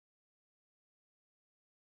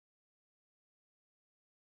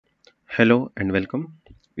Hello and welcome.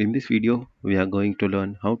 In this video, we are going to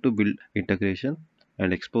learn how to build integration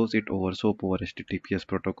and expose it over SOAP over HTTPS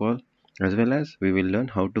protocol, as well as we will learn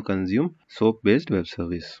how to consume SOAP based web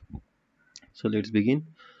service. So let's begin.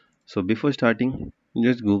 So before starting,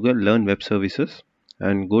 just Google learn web services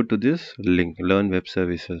and go to this link learn web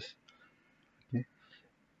services. Okay.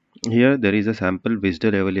 Here there is a sample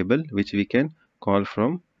WSDL available which we can call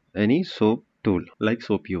from any SOAP tool like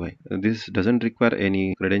SOAPUI. This doesn't require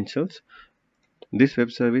any credentials. This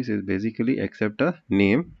web service is basically accept a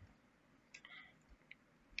name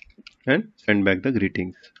and send back the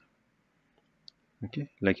greetings. Okay,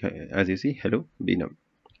 like as you see, hello Beenam.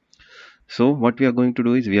 So what we are going to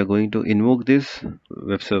do is we are going to invoke this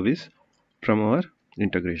web service from our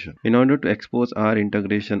integration. In order to expose our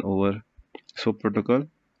integration over SOAP protocol,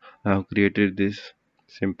 I have created this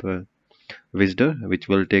simple visitor which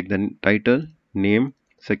will take the title, name,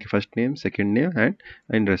 first name, second name, and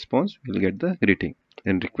in response we'll get the greeting.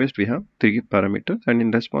 In request we have three parameters, and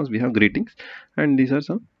in response we have greetings, and these are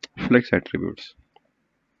some flex attributes.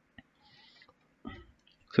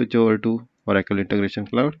 Switch over to Oracle Integration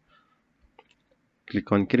Cloud, click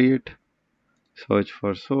on create, search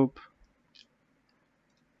for SOAP.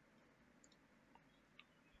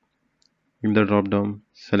 In the drop down,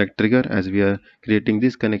 select trigger as we are creating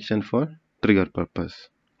this connection for trigger purpose.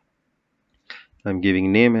 I'm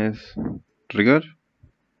giving name as trigger,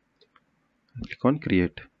 click on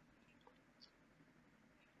create.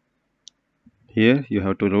 Here you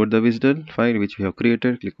have to load the WSDL file which we have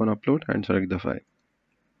created, click on upload and select the file.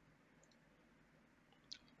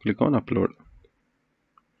 Click on upload.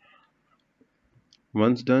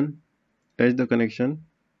 Once done, test the connection,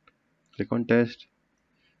 click on test,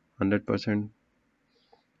 100%,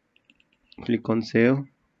 click on save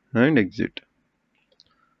and exit.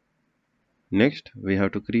 Next, we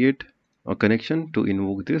have to create a connection to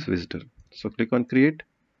invoke this visitor. So click on create,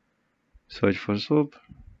 search for SOAP,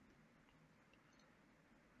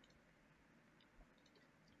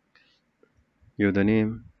 give the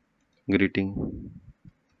name, greeting.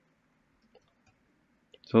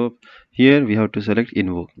 So here we have to select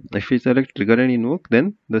invoke. If we select trigger and invoke,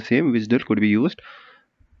 then the same visitor could be used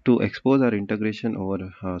to expose our integration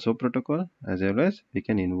over SOAP protocol, as well as we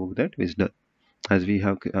can invoke that visitor. As we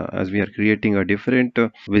are creating a different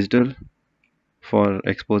visitor for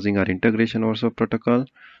exposing our integration over SOAP protocol,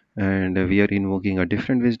 and we are invoking a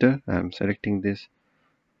different visitor. I am selecting this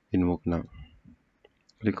invoke now.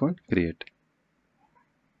 Click on create.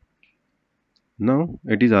 Now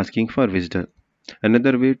it is asking for visitor.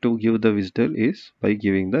 Another way to give the visitor is by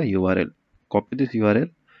giving the URL. Copy this URL,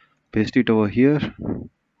 paste it over here,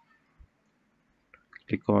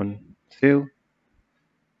 click on save,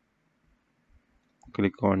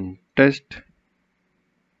 click on test.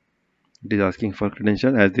 It is asking for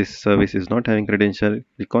credential. As this service is not having credential,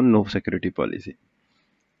 click on no security policy.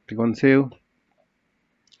 Click on save,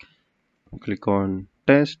 click on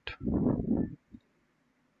test,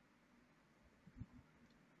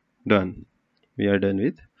 done. We are done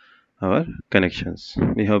with our connections.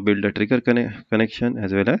 We have built a trigger connection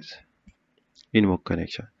as well as invoke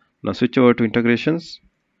connection. Now switch over to integrations,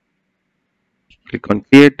 click on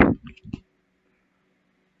create,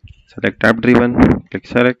 select app driven, click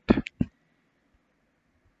select,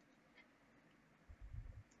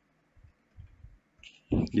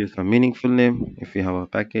 give some meaningful name. If you have a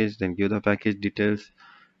package, then give the package details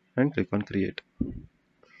and click on create.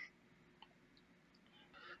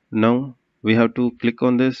 Now we have to click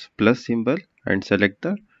on this plus symbol and select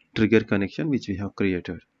the trigger connection which we have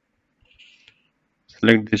created.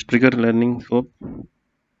 Select this trigger learning SOAP,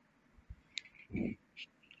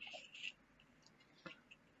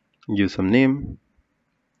 give some name,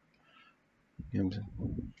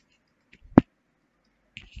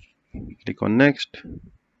 click on next,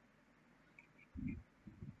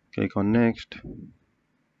 click on next,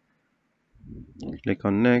 click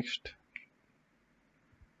on next.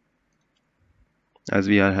 As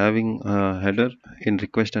we are having a header in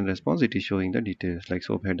request and response, it is showing the details like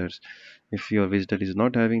SOAP headers. If your visitor is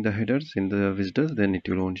not having the headers in the visitors, then it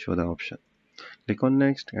won't show the option. Click on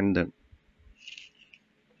next and then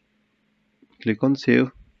click on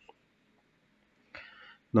save.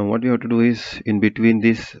 Now what we have to do is in between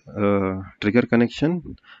this trigger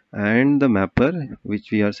connection and the mapper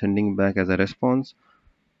which we are sending back as a response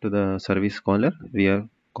to the service caller, we are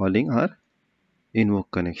calling our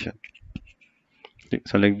invoke connection.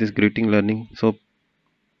 Select this greeting learning SOAP,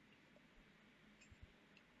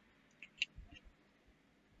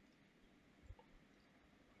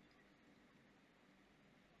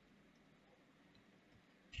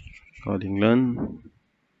 calling learn,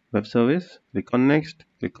 web service, click on next,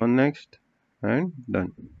 and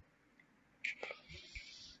done.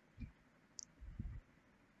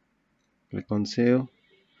 Click on save.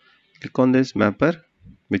 Click on this mapper,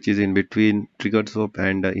 which is in between triggered soap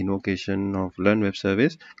and invocation of learn web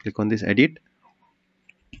service. Click on this edit.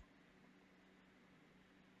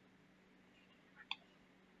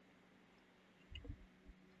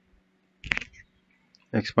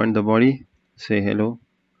 Expand the body. Say hello.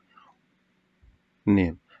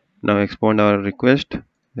 Name. Now expand our request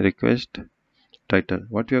title.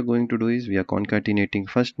 What we are going to do is we are concatenating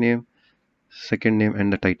first name, second name,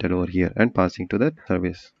 and the title over here and passing to that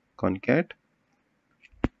service. Concat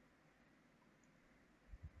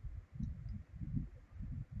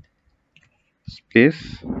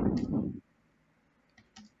space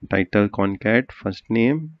title concat first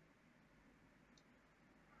name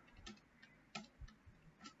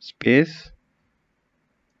space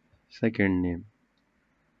second name.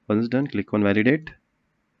 Once done, click on validate,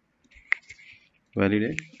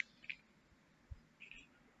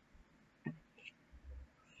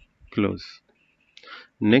 close.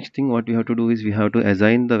 Next thing what we have to do is we have to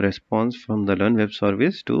assign the response from the learn web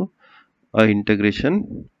service to a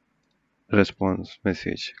integration response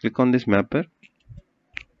message. Click on this mapper,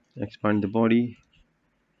 expand the body.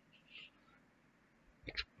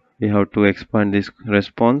 We have to expand this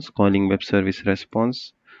response calling web service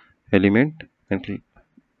response element and click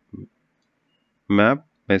map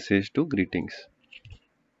message to greetings.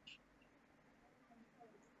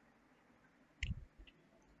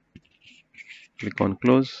 Click on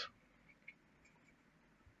close.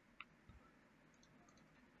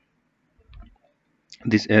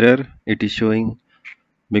 This error it is showing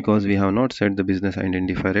because we have not set the business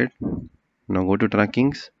identifier yet. Now go to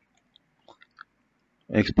trackings,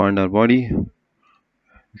 expand our body,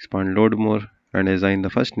 expand load more, and assign the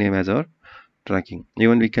first name as our tracking.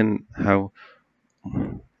 Even we can have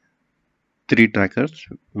three trackers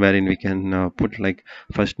wherein we can put like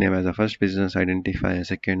first name as a first business identifier,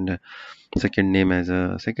 second name as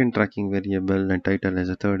a second tracking variable, and title as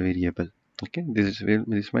a third variable. Okay,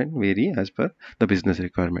 this might vary as per the business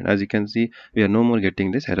requirement. As you can see, we are no more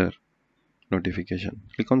getting this error notification.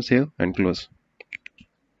 Click on save and close.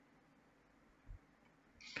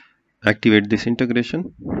 Activate this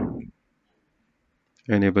integration,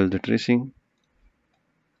 enable the tracing.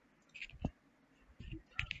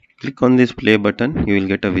 Click on this play button, you will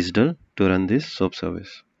get a WSDL to run this SOAP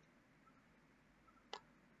service.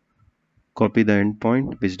 Copy the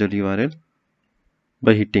endpoint WSDL URL.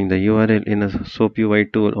 By hitting the URL in a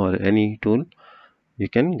SOAPUI tool or any tool, you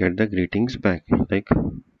can get the greetings back, like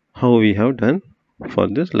how we have done for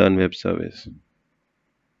this Learn Web service.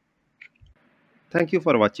 Thank you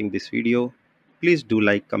for watching this video. Please do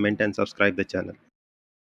like, comment and subscribe the channel.